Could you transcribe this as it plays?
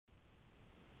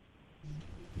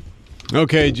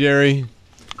Okay, Jerry.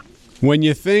 When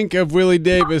you think of Willie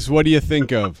Davis, what do you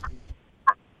think of?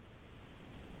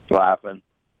 Laughing,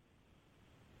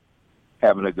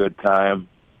 having a good time,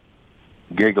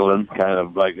 giggling, kind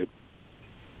of like a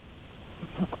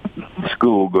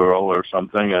schoolgirl or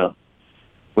something.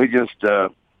 We just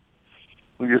got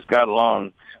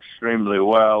along extremely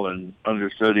well and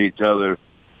understood each other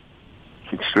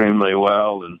extremely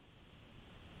well. And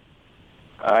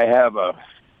I had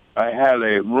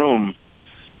a room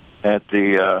at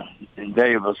the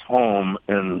Davis home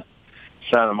in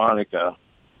Santa Monica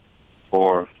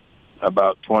for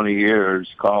about 20 years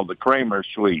called the Kramer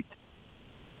Suite.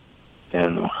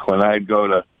 And when I'd go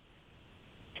to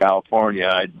California,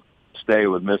 I'd stay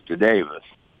with Mr. Davis.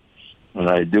 And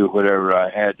I'd do whatever I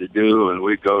had to do, and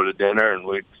we'd go to dinner, and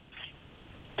we'd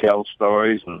tell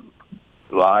stories and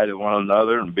lie to one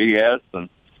another and BS, and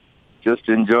just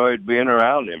enjoyed being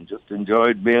around him, just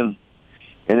enjoyed being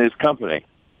in his company.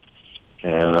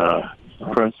 And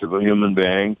prince of a human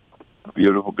being,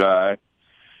 beautiful guy,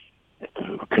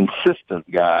 consistent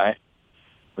guy,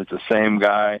 with the same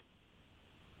guy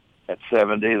at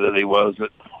 70 that he was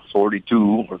at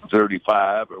 42 or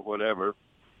 35 or whatever.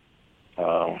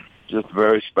 Just a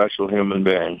very special human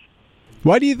being.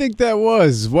 Why do you think that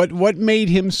was? What made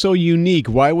him so unique?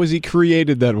 Why was he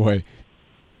created that way?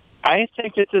 I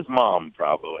think it's his mom,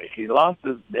 probably. He lost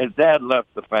his dad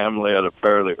left the family at a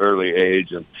fairly early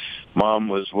age, and Mom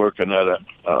was working at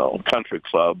a country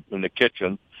club in the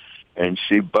kitchen, and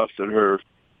she busted her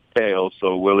tail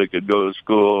so Willie could go to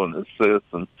school and assist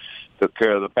and took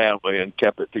care of the family and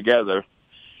kept it together.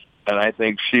 And I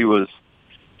think she was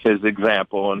his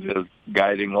example and his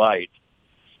guiding light.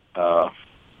 I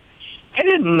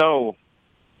didn't know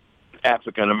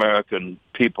African-American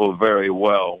people very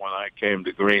well when I came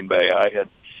to Green Bay. I had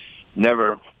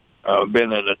never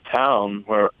been in a town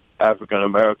where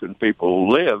African-American people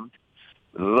lived.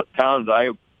 The towns I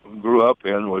grew up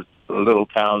in was a little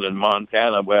town in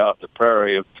Montana way out the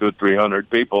prairie of 200 or 300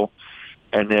 people,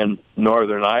 and then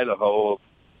northern Idaho of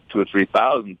 2,000 or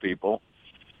 3,000 people.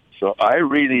 So I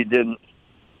really didn't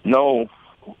know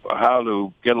how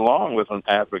to get along with an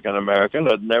African-American.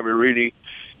 I'd never really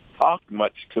talked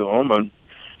much to him and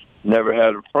never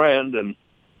had a friend. And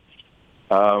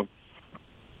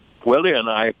Willie and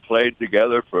I played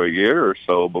together for a year or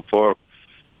so before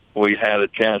we had a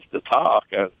chance to talk.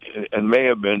 It may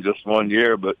have been just 1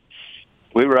 year, but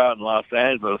we were out in Los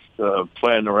Angeles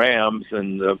playing the Rams,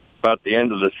 and about the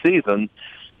end of the season,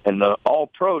 and the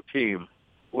All-Pro team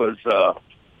was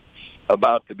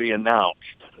about to be announced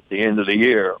at the end of the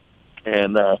year.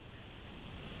 And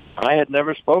I had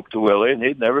never spoke to Willie, and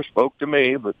he'd never spoke to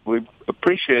me, but we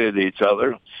appreciated each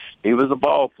other. He was a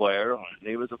ball player, and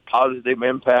he was a positive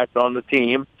impact on the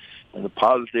team, and a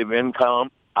positive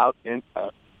income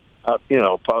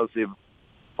positive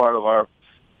part of our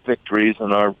victories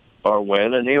and our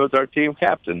win, and he was our team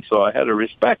captain. So I had a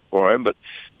respect for him, but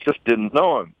just didn't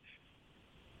know him.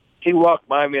 He walked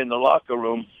by me in the locker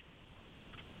room,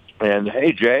 and,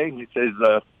 "Hey, Jay," he says,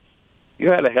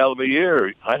 "you had a hell of a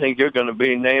year. I think you're going to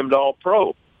be named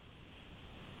All-Pro."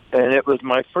 And it was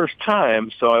my first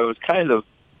time, so I was kind of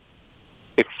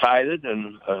excited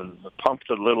and pumped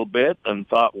a little bit and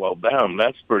thought, well, damn,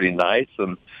 that's pretty nice.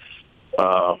 And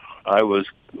I was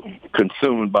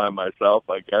consumed by myself,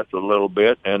 I guess, a little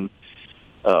bit. And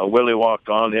Willie walked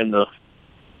on into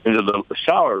the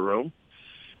shower room.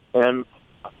 And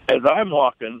as I'm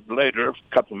walking later,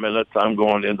 a couple of minutes, I'm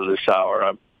going into the shower.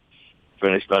 I'm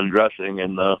finished undressing,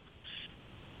 and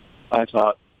I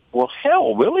thought, well,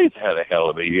 hell, Willie's had a hell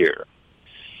of a year.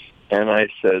 And I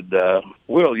said,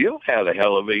 Will, you've had a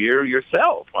hell of a year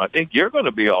yourself. I think you're going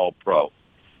to be All-Pro.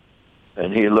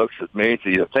 And he looks at me and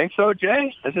says, "You think so,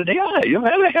 Jay?" I said, "Yeah, you've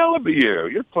had a hell of a year.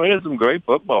 You're playing some great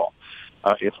football.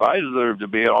 If I deserve to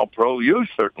be All-Pro, you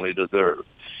certainly deserve."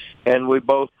 And we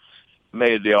both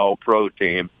made the All-Pro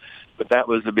team. But that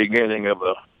was the beginning of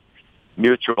a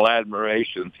mutual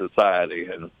admiration society.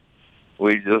 And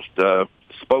we just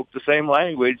spoke the same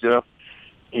language.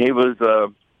 He was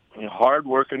a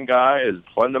hard-working guy, is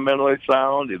fundamentally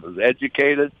sound. He was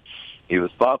educated. He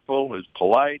was thoughtful. He was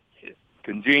polite,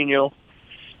 congenial.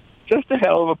 Just a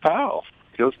hell of a pal.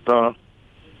 Just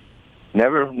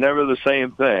never the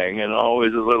same thing, and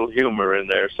always a little humor in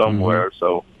there somewhere. Mm-hmm.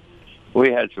 So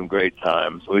we had some great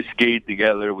times. We skied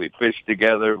together. We fished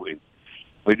together. We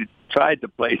tried to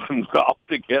play some golf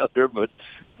together, but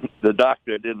the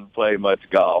doctor didn't play much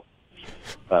golf.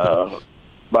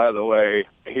 By the way,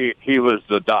 he was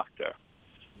the doctor.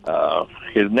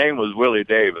 His name was Willie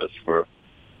Davis for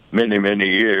many, many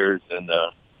years, and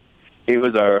he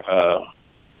was our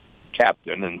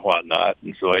captain and whatnot,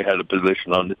 and so he had a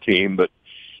position on the team. But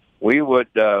we would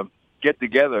get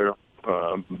together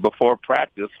before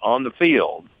practice on the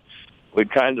field.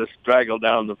 We'd kind of straggle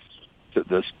down to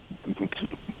the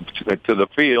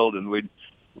field, and we'd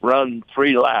run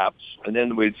 3 laps, and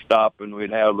then we'd stop and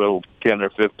we'd have a little 10 or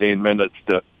 15 minutes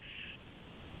to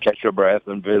catch our breath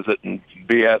and visit and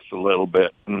BS a little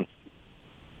bit. And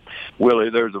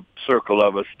Willie, there's a circle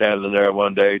of us standing there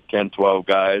one day, 10, 12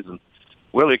 guys, and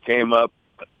Willie came up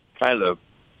kind of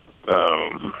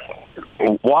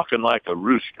walking like a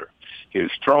rooster. He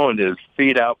was throwing his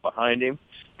feet out behind him,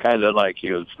 kind of like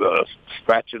he was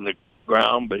scratching the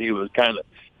ground, but he was kind of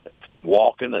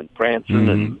walking and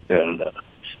prancing and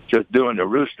just doing the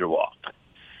rooster walk.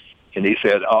 And he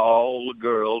said, all the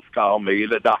girls call me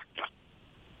the doctor.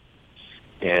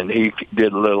 And he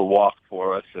did a little walk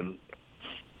for us, and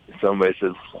somebody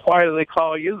says, why do they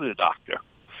call you the doctor?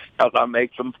 Because I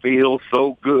make them feel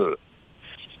so good.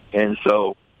 And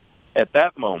so at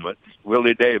that moment,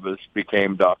 Willie Davis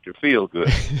became Dr.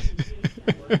 Feelgood.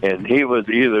 And he was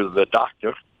either the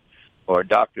doctor or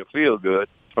Dr. Feelgood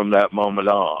from that moment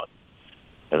on.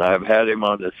 And I've had him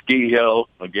on the ski hill,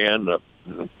 again, the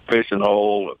fishing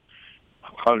hole,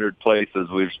 100 places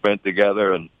we've spent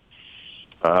together, and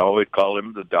I always call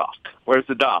him the doc. Where's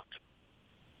the doc?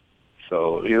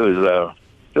 So he was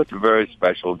just a very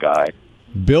special guy.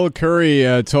 Bill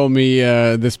Curry told me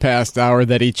this past hour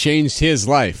that he changed his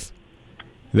life,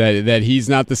 that he's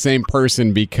not the same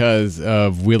person because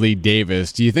of Willie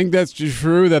Davis. Do you think that's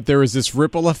true, that there was this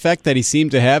ripple effect that he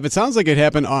seemed to have? It sounds like it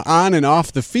happened on and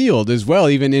off the field as well,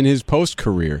 even in his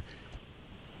post-career.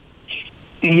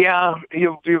 Yeah,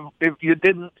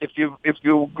 if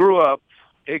you grew up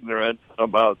ignorant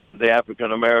about the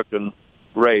African American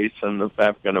race and the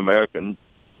African American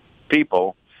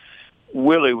people,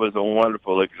 Willie was a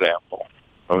wonderful example.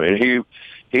 I mean,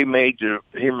 he made you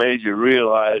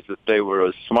realize that they were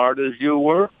as smart as you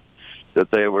were, that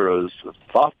they were as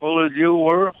thoughtful as you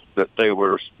were, that they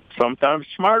were sometimes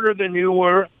smarter than you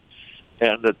were,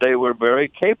 and that they were very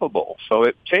capable. So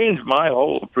it changed my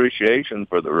whole appreciation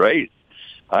for the race.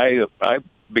 I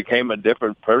became a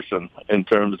different person in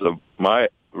terms of my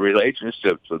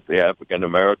relationships with the African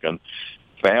American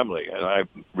family, and I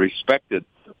respected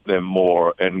them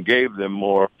more and gave them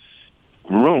more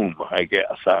room, I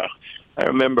guess. I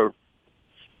remember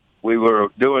we were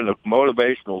doing a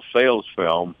motivational sales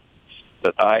film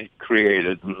that I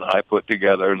created and I put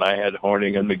together, and I had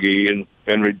Horning and McGee and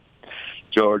Henry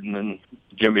Jordan and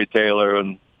Jimmy Taylor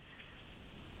and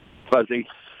Fuzzy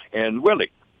and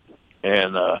Willie.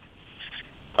 And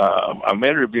I'm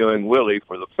interviewing Willie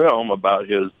for the film about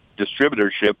his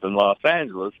distributorship in Los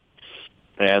Angeles,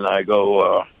 and I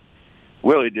go,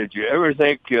 Willie, did you ever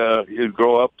think you'd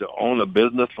grow up to own a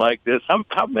business like this?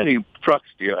 How many trucks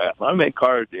do you have? How many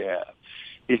cars do you have?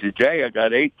 He said, Jay, I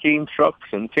got 18 trucks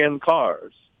and 10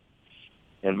 cars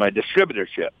in my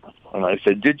distributorship. And I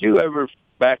said, did you ever,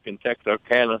 back in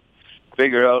Texarkana,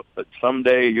 figure out that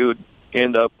someday you'd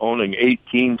end up owning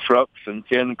 18 trucks and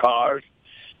 10 cars?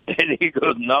 And he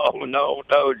goes, no,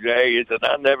 Jay. He said,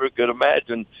 I never could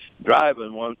imagine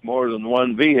driving more than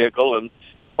one vehicle and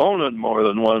owning more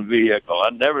than one vehicle.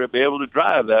 I'd never be able to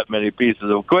drive that many pieces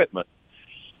of equipment.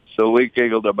 So we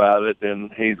giggled about it,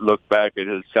 and he looked back at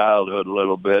his childhood a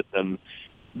little bit, and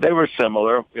they were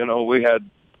similar. You know, we had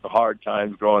hard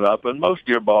times growing up, and most of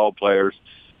your ball players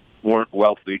weren't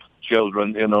wealthy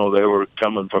children. You know, they were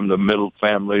coming from the middle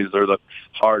families or the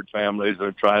hard families.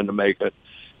 They're trying to make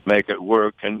it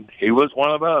work, and he was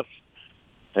one of us.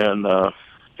 And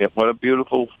what a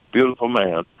beautiful, beautiful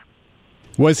man.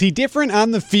 Was he different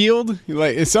on the field?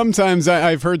 Like sometimes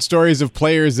I've heard stories of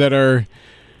players that are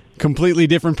completely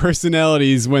different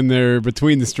personalities when they're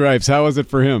between the stripes. How was it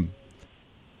for him?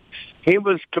 He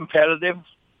was competitive.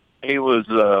 He was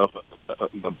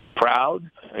proud.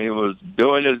 He was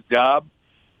doing his job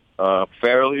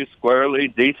fairly, squarely,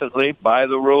 decently, by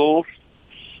the rules.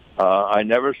 I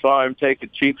never saw him take a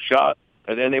cheap shot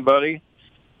at anybody.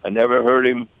 I never heard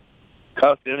him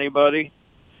cuss anybody.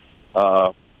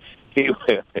 He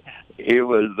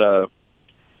was.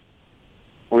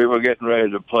 We were getting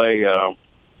ready to play a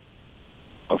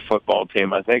football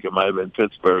team. I think it might have been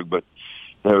Pittsburgh, but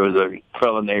there was a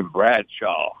fellow named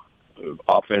Bradshaw,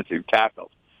 offensive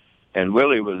tackle, and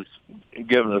Willie was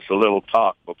giving us a little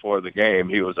talk before the game.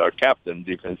 He was our captain,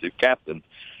 defensive captain,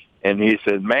 and he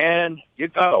said, "Man, you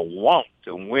gotta want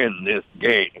to win this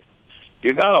game.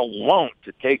 You gotta want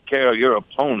to take care of your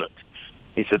opponent."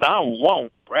 He said, "I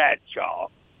want Bradshaw.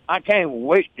 I can't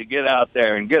wait to get out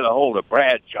there and get a hold of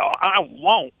Bradshaw. I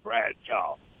want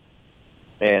Bradshaw."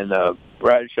 and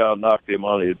Bradshaw knocked him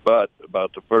on his butt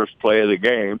about the first play of the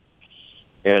game.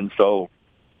 And so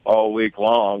all week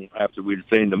long, after we'd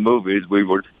seen the movies, we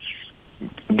would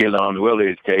get on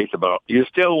Willie's case about, you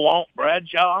still want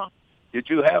Bradshaw? Did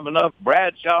you have enough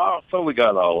Bradshaw? So we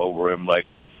got all over him like,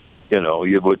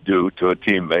 you would do to a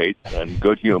teammate, and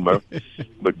good humor,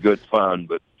 but good fun.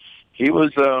 But he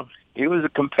was a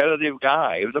competitive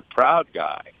guy. He was a proud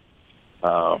guy.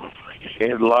 He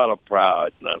had a lot of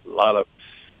pride and a lot of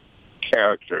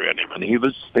character in him, and he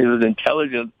was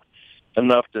intelligent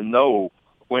enough to know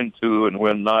when to and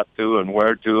when not to, and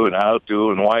where to and how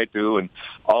to and why to, and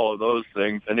all of those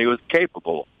things. And he was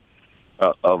capable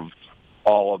of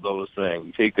all of those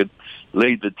things. He could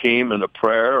lead the team in a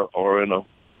prayer or in a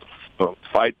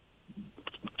fight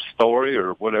story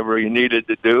or whatever he needed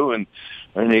to do, and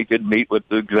he could meet with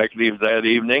the executives that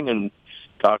evening and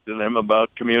talk to them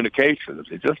about communications.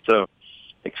 He's just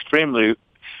extremely.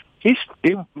 He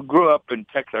grew up in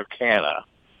Texarkana,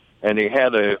 and he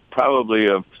had probably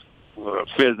a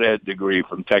phys ed degree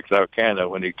from Texarkana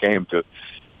when he came to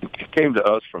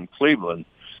us from Cleveland.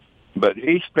 But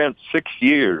he spent 6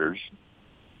 years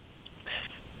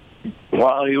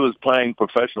while he was playing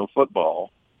professional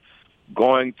football,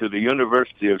 going to the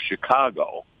University of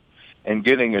Chicago and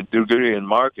getting a degree in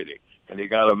marketing. And he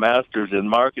got a master's in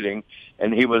marketing,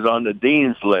 and he was on the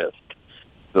dean's list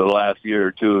the last year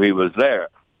or two he was there.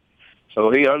 So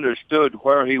he understood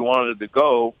where he wanted to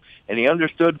go, and he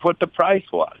understood what the price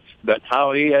was, that's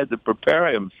how he had to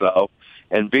prepare himself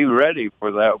and be ready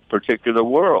for that particular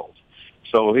world.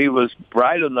 So he was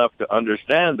bright enough to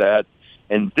understand that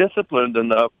and disciplined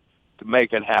enough to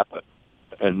make it happen.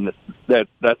 And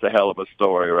that's a hell of a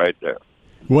story right there.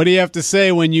 What do you have to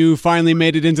say when you finally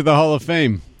made it into the Hall of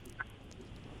Fame?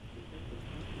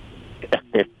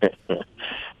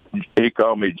 He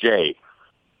called me Jay.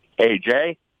 Hey,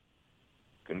 Jay,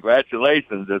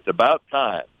 congratulations. It's about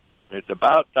time. It's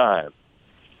about time.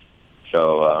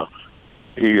 So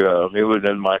he was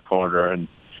in my corner and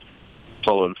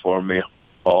pulling for me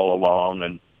all along,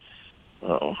 and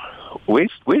we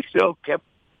still kept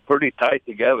pretty tight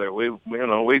together. If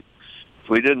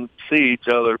we didn't see each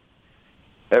other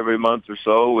every month or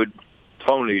so, we'd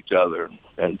phone each other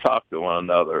and talk to one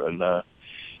another. And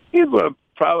he was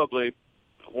probably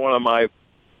one of my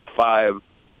 5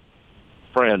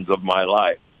 friends of my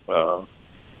life,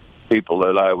 people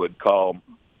that I would call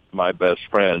my best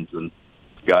friends, and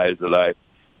guys that I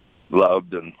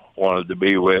loved and wanted to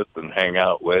be with and hang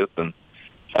out with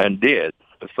and did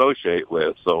associate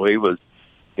with. So he was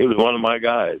one of my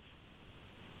guys.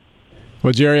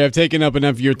 Well, Jerry, I've taken up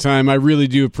enough of your time. I really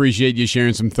do appreciate you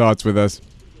sharing some thoughts with us.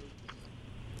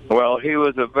 Well, he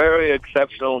was a very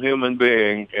exceptional human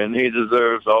being, and he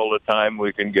deserves all the time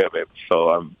we can give him. So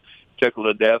I'm tickled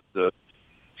to death to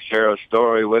share a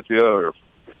story with you or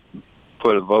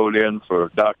put a vote in for a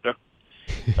doctor.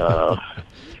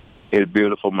 He's a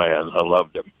beautiful man. I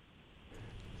loved him.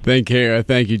 Thank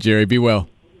you, Jerry. Be well.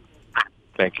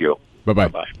 Thank you. Bye-bye.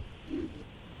 Bye-bye.